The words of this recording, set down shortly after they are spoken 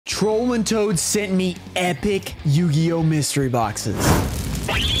Troll and Toad sent me epic Yu-Gi-Oh! Mystery boxes.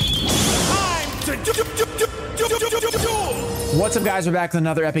 What's up, guys? We're back with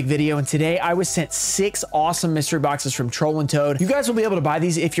another epic video, and today I was sent 6 awesome mystery boxes from Troll and Toad. You guys will be able to buy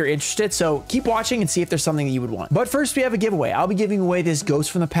these if you're interested, so keep watching and see if there's something that you would want. But first, we have a giveaway. I'll be giving away this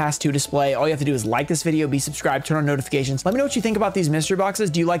Ghost from the Past 2 display. All you have to do is like this video, be subscribed, turn on notifications. Let me know what you think about these mystery boxes.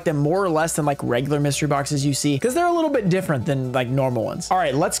 Do you like them more or less than like regular mystery boxes you see? Because they're a little bit different than like normal ones. All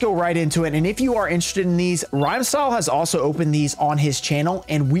right, let's go right into it. And if you are interested in these, Rhymestyle has also opened these on his channel,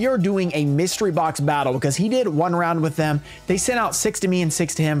 and we are doing a mystery box battle because he did 1 round with them. They sent out 6 to me and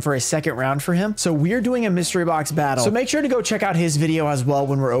 6 to him for a 2nd round for him. So we're doing a mystery box battle. So make sure to go check out his video as well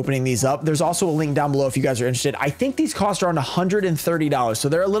when we're opening these up. There's also a link down below if you guys are interested. I think these cost around $130. So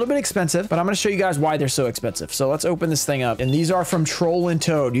they're a little bit expensive, but I'm going to show you guys why they're so expensive. So let's open this thing up. And these are from Troll and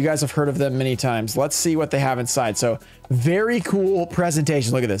Toad. You guys have heard of them many times. Let's see what they have inside. So very cool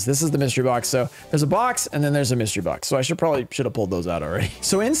presentation. Look at this. This is the mystery box. So there's a box and then there's a mystery box. So I should have pulled those out already.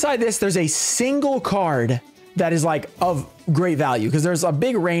 So inside this, there's a single card that is like of great value, because there's a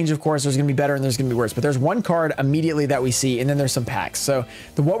big range. Of course, there's gonna be better and there's gonna be worse, but there's one card immediately that we see, and then there's some packs. So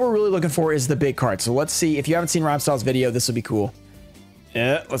what we're really looking for is the big card. So let's see. If you haven't seen Rhymestyle's video, this will be cool.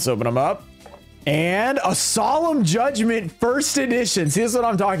 Yeah, let's open them up. And a Solemn Judgment first edition. See, this is what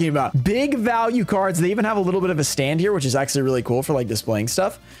I'm talking about. Big value cards. They even have a little bit of a stand here, which is actually really cool for like displaying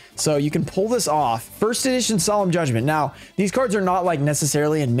stuff. So you can pull this off. First edition Solemn Judgment. Now, these cards are not like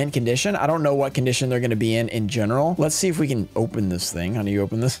necessarily in mint condition. I don't know what condition they're going to be in general. Let's see if we can open this thing. How do you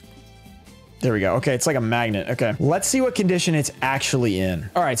open this? There we go. Okay, it's like a magnet. Okay, let's see what condition it's actually in.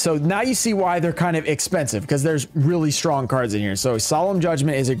 All right, so now you see why they're kind of expensive, because there's really strong cards in here. So Solemn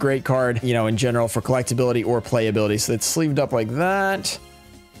Judgment is a great card, you know, in general for collectability or playability. So it's sleeved up like that.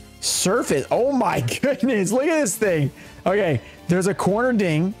 Surface. Oh my goodness, look at this thing. Okay, there's a corner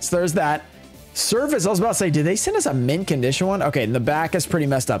ding. So there's that. Surface, I was about to say, did they send us a mint condition one? Okay, and the back is pretty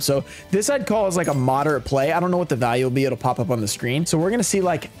messed up. So this I'd call is like a moderate play. I don't know what the value will be. It'll pop up on the screen. So we're going to see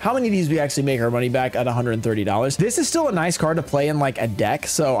like how many of these we actually make our money back at $130. This is still a nice card to play in like a deck.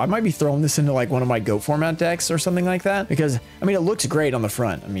 So I might be throwing this into like one of my GOAT format decks or something like that, because I mean, it looks great on the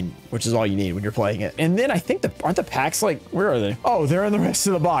front. I mean, which is all you need when you're playing it. And then I think aren't the packs like, where are they? Oh, they're in the rest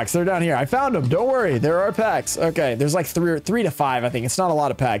of the box. They're down here. I found them. Don't worry. There are packs. Okay. There's like 3 to 5. I think it's not a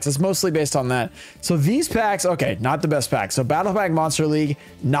lot of packs. It's mostly based on that. So these packs, okay, not the best packs. So Battle Pack Monster League,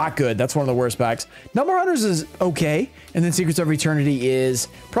 not good. That's one of the worst packs. Number Hunters is okay. And then Secrets of Eternity is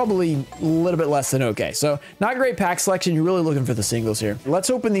probably a little bit less than okay. So not great pack selection. You're really looking for the singles here. Let's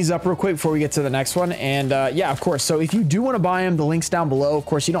open these up real quick before we get to the next one. And yeah, of course. So if you do want to buy them, the link's down below. Of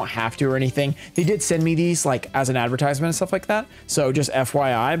course, you don't have to or anything. They did send me these like as an advertisement and stuff like that. So just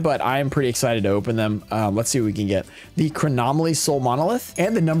FYI, but I am pretty excited to open them. Let's see what we can get. The Chronomaly Soul Monolith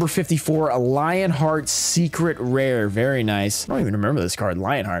and the number 54 Lionheart Secret Rare. Very nice. I don't even remember this card.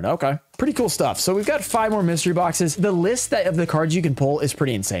 Lionheart. Okay. Pretty cool stuff. So we've got 5 more mystery boxes. The list of the cards you can pull is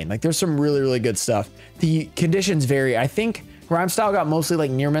pretty insane. Like there's some really, really good stuff. The conditions vary. I think Rhymestyle got mostly like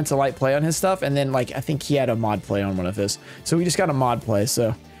near mint to light play on his stuff. And then like, I think he had a mod play on one of his. So we just got a mod play.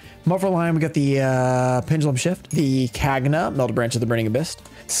 So Muffler Lion, we got the Pendulum Shift, the Kagna, Melted Branch of the Burning Abyss,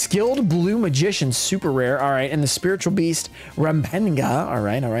 Skilled Blue Magician, super rare, all right, and the Spiritual Beast, Rampenga, all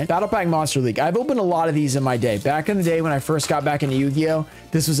right, Battle Pack Monster League. I've opened a lot of these in my day. Back in the day when I first got back into Yu-Gi-Oh,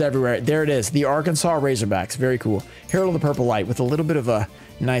 this was everywhere. There it is, the Arkansas Razorbacks, very cool. Herald of the Purple Light with a little bit of a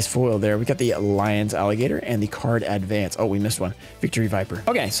nice foil there. We got the Lion's Alligator and the card Advance. Oh, we missed one. Victory Viper.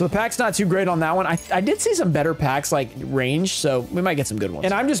 Okay, so the pack's not too great on that one. I did see some better packs like range, so we might get some good ones.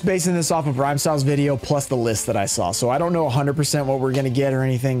 And I'm just basing this off of Rhymestyle's video plus the list that I saw. So I don't know 100% what we're going to get or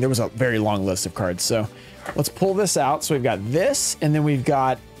anything. There was a very long list of cards. So let's pull this out. So we've got this, and then we've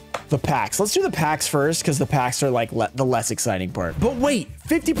got the packs. Let's do the packs first, because the packs are like the less exciting part. But wait,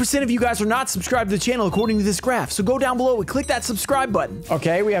 50% of you guys are not subscribed to the channel according to this graph. So go down below and click that subscribe button.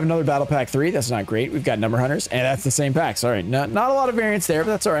 Okay, we have another Battle Pack 3. That's not great. We've got Number Hunters, and that's the same packs. All right, not a lot of variance there,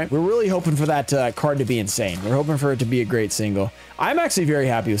 but that's all right. We're really hoping for that card to be insane. We're hoping for it to be a great single. I'm actually very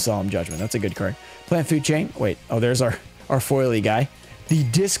happy with Solemn Judgment. That's a good card. Plant Food Chain. Wait, oh, there's our foily guy. The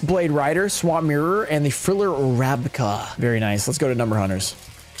Disc Blade Rider, Swamp Mirror, and the Friller Rabka. Very nice. Let's go to Number Hunters.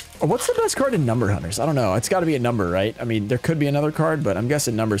 Oh, what's the best card in Number Hunters? I don't know. It's got to be a number, right? I mean, there could be another card, but I'm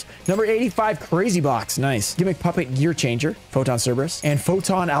guessing numbers. Number 85, Crazy Box. Nice. Gimmick Puppet Gear Changer, Photon Cerberus, and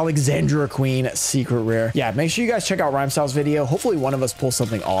Photon Alexandra Queen, Secret Rare. Yeah, make sure you guys check out Rhymestyle's video. Hopefully one of us pulls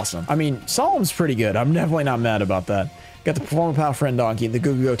something awesome. I mean, Solemn's pretty good. I'm definitely not mad about that. Got the Performapal Pal Friend Donkey, the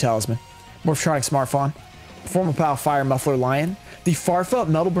Goo-Goo Talisman, Morphtronic Smartphone, Performapal Pal Fire Muffler Lion, the Farfa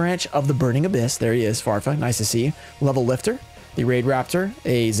Metal Branch of the Burning Abyss. There he is, Farfa. Nice to see you. Level Lifter. the Raid Raptor,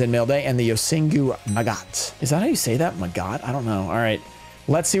 a Zenmail Day, and the Yosingu Magat. Is that how you say that? Magat? I don't know. All right.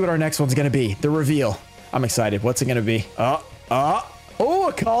 Let's see what our next one's going to be. The reveal. I'm excited. What's it going to be? Oh,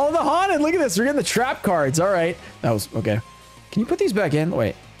 a Call of the Haunted. Look at this. We're getting the trap cards. All right. That was okay. Can you put these back in?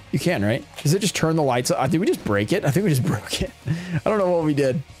 Wait, you can, right? Does it just turn the lights on? Did we just break it? I think we just broke it. I don't know what we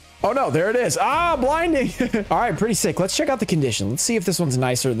did. Oh no, there it is. Ah, blinding. All right, pretty sick. Let's check out the condition. Let's see if this one's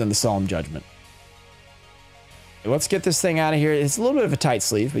nicer than the Solemn Judgment. Let's get this thing out of here. It's a little bit of a tight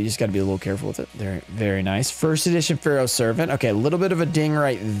sleeve, but you just got to be a little careful with it. There, very nice. First edition Pharaoh Servant. Okay, a little bit of a ding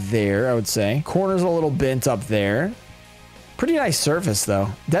right there, I would say. Corner's a little bent up there. Pretty nice surface, though.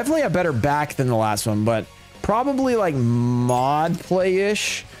 Definitely a better back than the last one, but probably like mod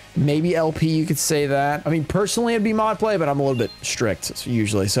play-ish. Maybe LP, you could say that. I mean, personally, it'd be mod play, but I'm a little bit strict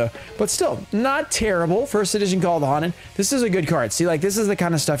usually. So, but still, not terrible. First edition Call of the Haunted. This is a good card. See, like, this is the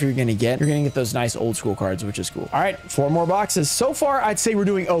kind of stuff you're going to get. You're going to get those nice old school cards, which is cool. All right, 4 more boxes. So far, I'd say we're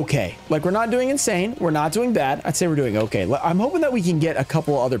doing okay. Like, we're not doing insane. We're not doing bad. I'd say we're doing okay. I'm hoping that we can get a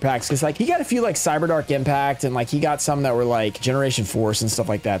couple other packs because, like, he got a few, like, Cyberdark Impact, and, like, he got some that were, like, Generation Force and stuff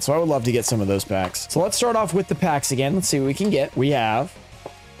like that. So I would love to get some of those packs. So let's start off with the packs again. Let's see what we can get. We have...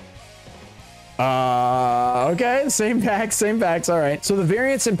 okay, same packs. All right. So the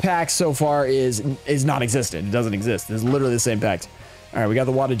variance in packs so far is non-existent. It doesn't exist. It's literally the same packs. All right, we got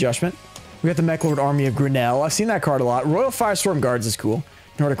the Wad Adjustment. We got the Mechlord Army of Grinnell. I've seen that card a lot. Royal Firestorm Guards is cool.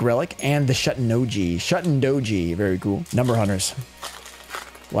 Nordic Relic and the Shuttendoji. Very cool. Number Hunters.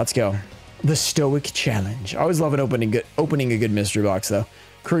 Let's go. The Stoic Challenge. I always love opening a good mystery box, though.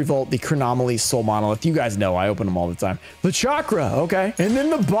 Curry Vault, the Chronomaly Soul Monolith. You guys know I open them all the time. The Chakra, okay. And then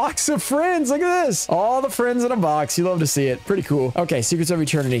the box of friends. Look at this. All the friends in a box. You love to see it. Pretty cool. Okay, Secrets of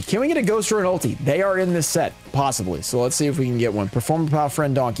Eternity. Can we get a Ghost or an Ulti? They are in this set, possibly. So let's see if we can get one. Perform Pal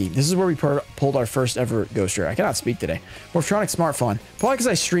Friend Donkey. This is where we pulled our first ever Ghost Rare. I cannot speak today. Morphtronic Smartphone. Probably because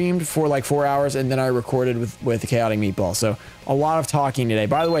I streamed for like 4 hours and then I recorded with the Chaotic Meatball. So a lot of talking today.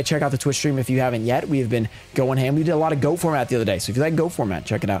 By the way, check out the Twitch stream if you haven't yet. We have been going ham. We did a lot of Go format the other day. So if you like Go format,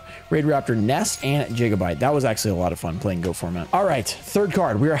 check it out. Raid Raptor, Nest, and Gigabyte. That was actually a lot of fun playing Go format. All right, third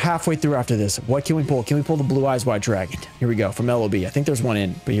card. We are halfway through after this. What can we pull? Can we pull the Blue Eyes White Dragon? Here we go, from LOB. I think there's one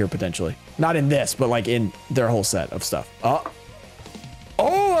in, but here potentially. Not in this, but like in their whole set of stuff.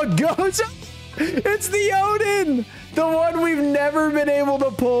 Oh, a ghost! It's the Odin! The one we've never been able to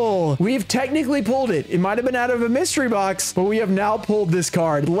pull. We've technically pulled it. It might have been out of a mystery box, but we have now pulled this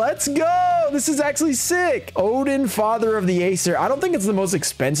card. Let's go. This is actually sick. Odin, Father of the Acer. I don't think it's the most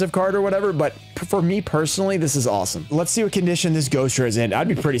expensive card or whatever, but for me personally, this is awesome. Let's see what condition this Ghost Rare is in. I'd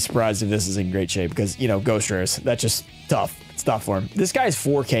be pretty surprised if this is in great shape because, you know, Ghost Rares, that's just tough. It's tough for him. This guy's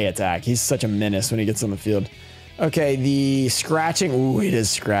 4K attack. He's such a menace when he gets on the field. Okay, the scratching. Ooh, it is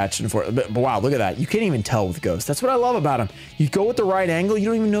scratching for it. But wow, look at that. You can't even tell with Ghost. That's what I love about him. You go with the right angle, you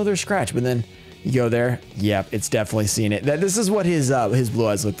don't even know they're scratched, but then you go there. Yep, it's definitely seeing it. This is what his Blue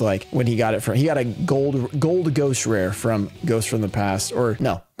Eyes looked like when he got it from. He got a gold Ghost Rare from Ghost from the Past, or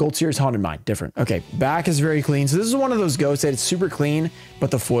no, Gold Series Haunted Mine. Different. Okay, back is very clean. So this is one of those ghosts that it's super clean, but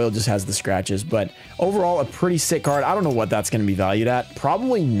the foil just has the scratches. But overall, a pretty sick card. I don't know what that's going to be valued at.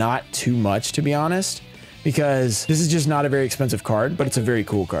 Probably not too much, to be honest, because this is just not a very expensive card, but it's a very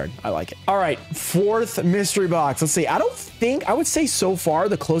cool card. I like it. All right, fourth mystery box. Let's see. I would say so far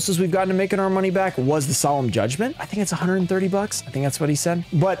the closest we've gotten to making our money back was the Solemn Judgment. I think it's 130 bucks. I think that's what he said.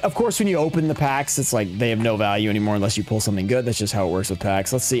 But of course, when you open the packs, it's like they have no value anymore unless you pull something good. That's just how it works with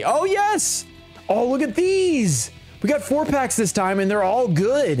packs. Let's see. Oh, yes. Oh, look at these. We got 4 packs this time, and they're all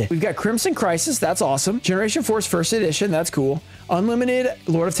good. We've got Crimson Crisis. That's awesome. Generation Force First Edition. That's cool. Unlimited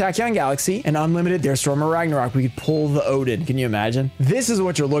Lord of Tachyon Galaxy, and Unlimited Their Storm of Ragnarok. We could pull the Odin. Can you imagine? This is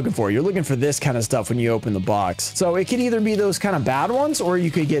what you're looking for. You're looking for this kind of stuff when you open the box. So it could either be those kind of bad ones, or you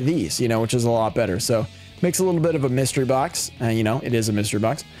could get these, you know, which is a lot better. So makes a little bit of a mystery box. You know, it is a mystery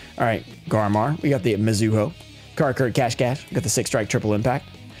box. All right, Garmar. We got the Mizuho. Karkurt Cash. We got the 6-strike Triple Impact.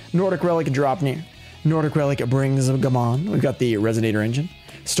 Nordic Relic Dropnir. Nordic Relic Brings of Gammon. We've got the Resonator Engine.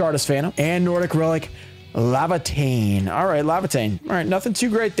 Stardust Phantom. And Nordic Relic Lavatane. All right, Lavatane. All right, nothing too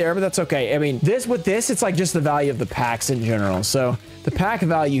great there, but that's okay. I mean, it's like just the value of the packs in general. So the pack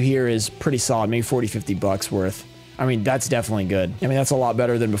value here is pretty solid, maybe 40, 50 bucks worth. I mean, that's definitely good. I mean, that's a lot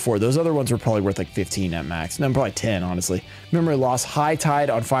better than before. Those other ones were probably worth like 15 at max. No, probably 10, honestly. Memory Loss, High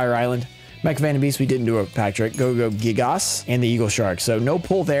Tide on Fire Island. Mech Van Beast, we didn't do a pack trick. Go Gigas, and the Eagle Shark. So no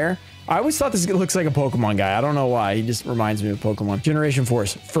pull there. I always thought this looks like a Pokemon guy. I don't know why. He just reminds me of Pokemon. Generation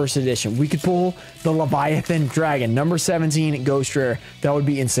Force, First Edition. We could pull the Leviathan Dragon, number 17 Ghost Rare. That would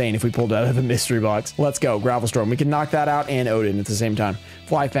be insane if we pulled out of the mystery box. Let's go. Gravel Storm. We can knock that out and Odin at the same time.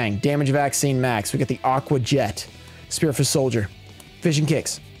 Fly Fang, Damage Vaccine Max. We got the Aqua Jet. Spearfish Soldier, Fishing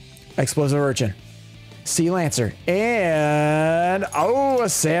Kicks, Explosive Urchin, Sea Lancer, and a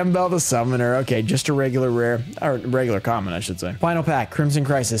Sandbell the Summoner. Okay, just a regular rare, or regular common, I should say. Final pack, Crimson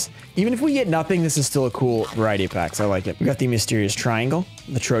Crisis. Even if we get nothing, this is still a cool variety of packs. I like it. We got the Mysterious Triangle,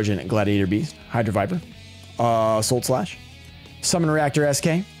 the Trojan Gladiator Beast, Hydra Viper, Soul Slash, Summon Reactor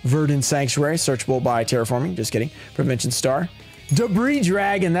SK, Verdant Sanctuary, searchable by Terraforming, just kidding, Prevention Star, Debris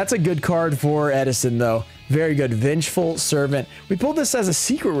Dragon. That's a good card for Edison, though. Very good. Vengeful Servant. We pulled this as a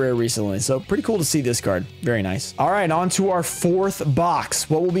secret rare recently, so pretty cool to see this card. Very nice. All right, on to our fourth box.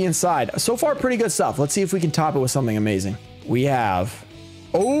 What will be inside? So far, pretty good stuff. Let's see if we can top it with something amazing. We have...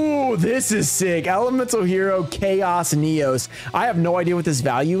 Oh, this is sick. Elemental Hero Chaos Neos. I have no idea what this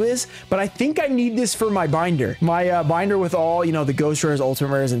value is, but I think I need this for my binder. My binder with all, you know, the Ghost Rares,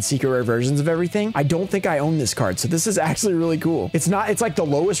 Ultimate Rares, and Secret Rare versions of everything. I don't think I own this card, so this is actually really cool. It's like the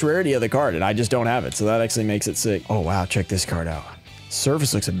lowest rarity of the card, and I just don't have it, so that actually makes it sick. Oh, wow, check this card out.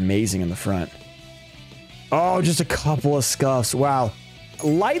 Surface looks amazing in the front. Oh, just a couple of scuffs. Wow.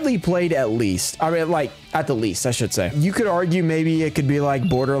 Lightly played at least. I mean, like, at the least, I should say. You could argue maybe it could be like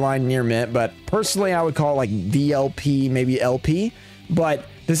borderline near mint, but personally, I would call it like VLP, maybe LP. But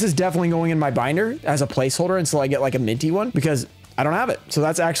this is definitely going in my binder as a placeholder until I get like a minty one, because I don't have it. So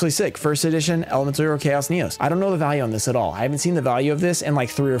that's actually sick. First edition Elemental Hero Chaos Neos. I don't know the value on this at all. I haven't seen the value of this in like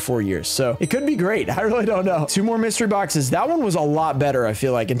 3 or 4 years. So it could be great. I really don't know. 2 more mystery boxes. That one was a lot better, I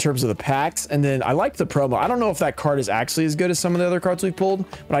feel like, in terms of the packs. And then I liked the promo. I don't know if that card is actually as good as some of the other cards we've pulled,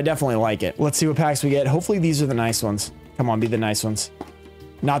 but I definitely like it. Let's see what packs we get. Hopefully these are the nice ones. Come on, be the nice ones.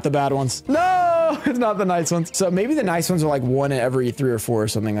 Not the bad ones. No, it's not the nice ones. So maybe the nice ones are like 1 every 3 or 4 or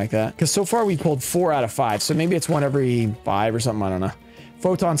something like that. Because so far we pulled 4 out of 5. So maybe it's 1 every 5 or something. I don't know.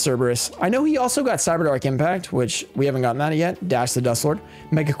 Photon Cerberus. I know he also got Cyberdark Impact, which we haven't gotten that yet. Dash the Dust Lord,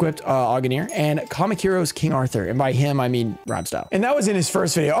 Mega Equipped Augineer, and Comic Heroes King Arthur. And by him, I mean Rhymestyle. And that was in his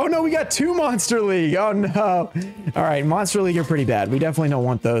first video. Oh no, we got 2 Monster League. Oh no. All right, Monster League are pretty bad. We definitely don't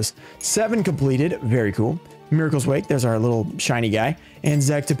want those. 7 completed. Very cool. Miracle's Wake, there's our little shiny guy, and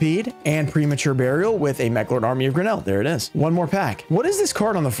Zectopede, and Premature Burial with a Mechlord Army of Grinnell. There it is. 1 more pack. What is this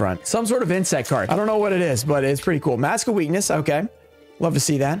card on the front? Some sort of insect card. I don't know what it is, but it's pretty cool. Mask of Weakness, okay. Love to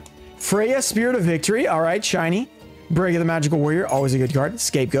see that. Freya, Spirit of Victory, all right, shiny. Brig of the Magical Warrior, always a good card.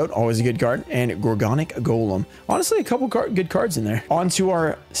 Scapegoat, always a good card. And Gorgonic Golem. Honestly, a couple good cards in there. On to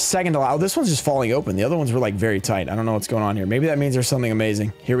our second allow. This one's just falling open. The other ones were like very tight. I don't know what's going on here. Maybe that means there's something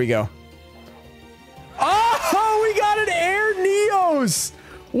amazing. Here we go. Oh, we got an Air Neos.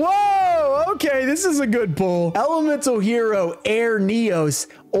 Whoa, okay, this is a good pull. Elemental Hero Air Neos,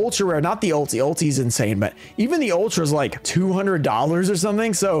 ultra rare, not the ulti. Ulti's insane, but even the ultra's like $200 or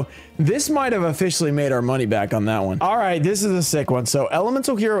something. So this might have officially made our money back on that one. All right, this is a sick one. So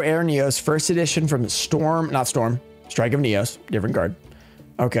Elemental Hero Air Neos, first edition from Strike of Neos, different card.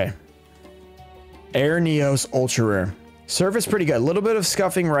 Okay. Air Neos, ultra rare. Surface pretty good. A little bit of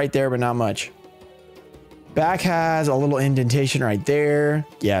scuffing right there, but not much. Back has a little indentation right there.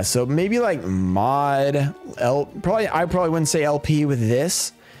 Yeah, so maybe like mod I probably wouldn't say LP with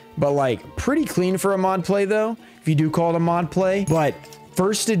this, but like pretty clean for a mod play though, if you do call it a mod play. But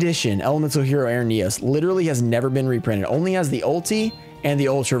first edition Elemental Hero Air Neos literally has never been reprinted. Only has the ulti and the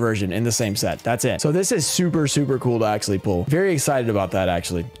ultra version in the same set. That's it. So this is super, super cool to actually pull. Very excited about that,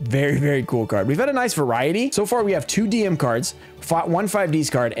 actually. Very, very cool card. We've had a nice variety. So far, we have 2 DM cards, 1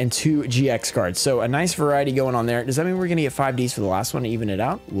 5Ds card, and 2 GX cards. So a nice variety going on there. Does that mean we're gonna get 5Ds for the last one to even it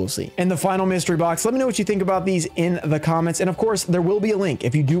out? We'll see. And the final mystery box, let me know what you think about these in the comments. And of course, there will be a link.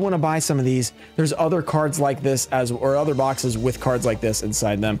 If you do wanna buy some of these, there's other cards like this or other boxes with cards like this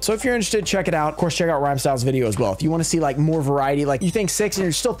inside them. So if you're interested, check it out. Of course, check out Rhymestyle's video as well. If you wanna see like more variety, like you think 6 and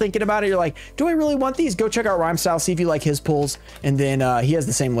you're still thinking about it, you're like, do I really want these? Go check out Rhymestyle, see if you like his pulls. And then he has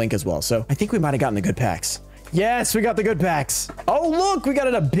the same link as well. So I think we might've gotten the good packs. Yes, we got the good packs. Oh, look, we got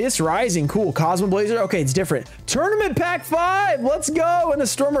an Abyss Rising. Cool. Cosmo Blazer. Okay, it's different. Tournament Pack 5. Let's go. And the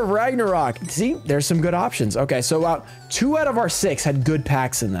Storm of Ragnarok. See, there's some good options. Okay, so about 2 out of our 6 had good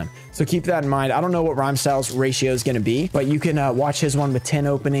packs in them. So keep that in mind. I don't know what Rhymestyle's ratio is going to be, but you can watch his one with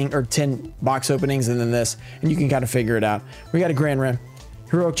 10 box openings and then this, and you can kind of figure it out. We got a Grand Rim,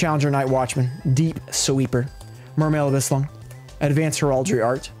 Heroic Challenger Night Watchman, Deep Sweeper, Mermail of Islam, Advanced Heraldry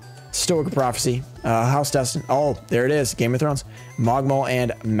Art, Stoic Prophecy, House Destin. Oh, there it is. Game of Thrones. Mogmol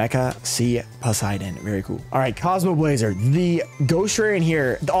and Mecha Sea Poseidon. Very cool. All right, Cosmo Blazer. The Ghost Rare in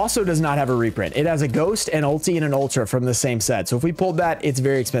here also does not have a reprint. It has a Ghost, an Ulti, and an Ultra from the same set. So if we pulled that, it's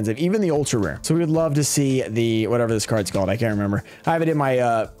very expensive. Even the Ultra Rare. So we would love to see the, whatever this card's called. I can't remember. I have it in my,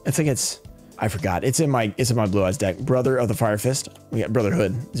 I think it's, I forgot. It's in my Blue Eyes deck. Brother of the Fire Fist. We got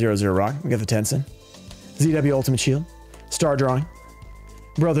Brotherhood. 0/0 Rock. We got the Tensin. ZW Ultimate Shield, Star Drawing,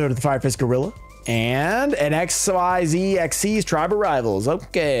 Brotherhood of the Fire Fist Gorilla, and an XYZXC's Tribe of Rivals.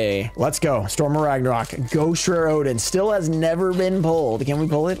 Okay, let's go. Storm of Ragnarok. Ghost Rare Odin still has never been pulled. Can we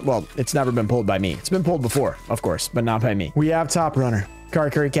pull it? Well, it's never been pulled by me. It's been pulled before, of course, but not by me. We have Top Runner,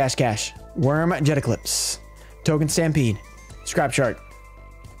 Curry Cash, Worm Jet Eclipse, Token Stampede, Scrap Shark,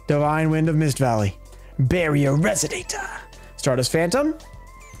 Divine Wind of Mist Valley, Barrier Resonator, Stardust Phantom,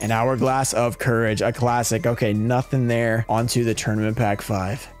 and Hourglass of Courage, a classic. Okay, nothing there. Onto the Tournament Pack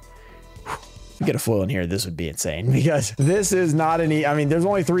 5. If we get a foil in here, this would be insane because this is not any, I mean, there's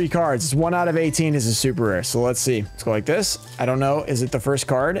only 3 cards. It's 1 out of 18 is a super rare. So let's see. Let's go like this. I don't know. Is it the first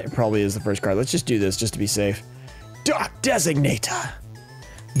card? It probably is the first card. Let's just do this just to be safe. Dock Designator.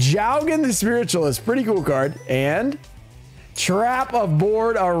 Jaugen the Spiritualist. Pretty cool card. And Trap of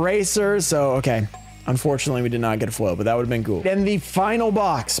Board Eraser. So, okay. Unfortunately, we did not get a foil, but that would have been cool. And the final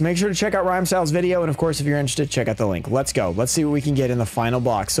box. Make sure to check out Rhymestyle's video. And of course, if you're interested, check out the link. Let's go. Let's see what we can get in the final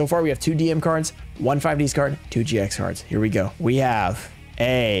box. So far, we have 2 DM cards, 1 5Ds card, 2 GX cards. Here we go. We have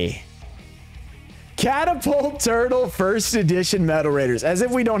a Catapult Turtle First Edition Metal Raiders. As if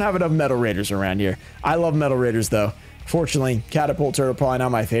we don't have enough Metal Raiders around here. I love Metal Raiders, though. Fortunately, Catapult Turtle probably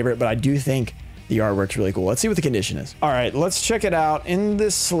not my favorite, but I do think the artwork's really cool. Let's see what the condition is. All right, let's check it out. In the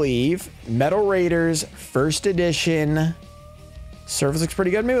sleeve, Metal Raiders First Edition. Surface looks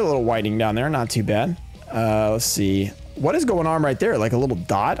pretty good. Maybe a little whitening down there. Not too bad. Let's see. What is going on right there? Like a little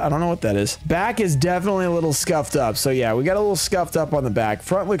dot? I don't know what that is. Back is definitely a little scuffed up. So yeah, we got a little scuffed up on the back.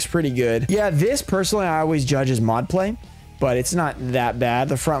 Front looks pretty good. Yeah, this personally I always judge as mod play, but it's not that bad.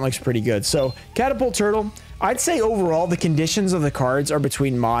 The front looks pretty good. So Catapult Turtle, I'd say overall the conditions of the cards are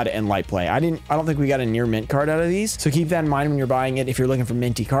between mod and light play. I don't think we got a near mint card out of these. So keep that in mind when you're buying it. If you're looking for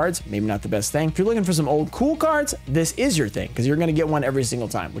minty cards, maybe not the best thing. If you're looking for some old cool cards, this is your thing because you're going to get one every single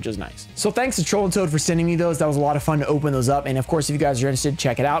time, which is nice. So thanks to Troll and Toad for sending me those. That was a lot of fun to open those up. And of course, if you guys are interested,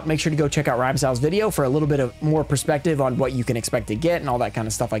 check it out. Make sure to go check out Rhymestyle's video for a little bit of more perspective on what you can expect to get and all that kind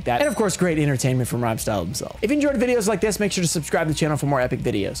of stuff like that. And of course, great entertainment from Rhymestyle himself. If you enjoyed videos like this, make sure to subscribe to the channel for more epic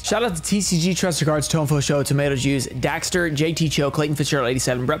videos. Shout out to TCG Trusted Cards, Tonefo Show, Tomato Juice, Daxter, JT Cho, Clayton Fitzgerald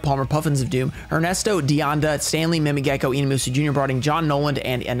 87, Brett Palmer, Puffins of Doom, Ernesto, Deonda, Stanley, Mimigecko, Ian Musa, Junior Barding, John Noland,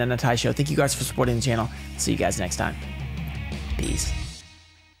 and Ananatai Show. Thank you guys for supporting the channel. See you guys next time. Peace.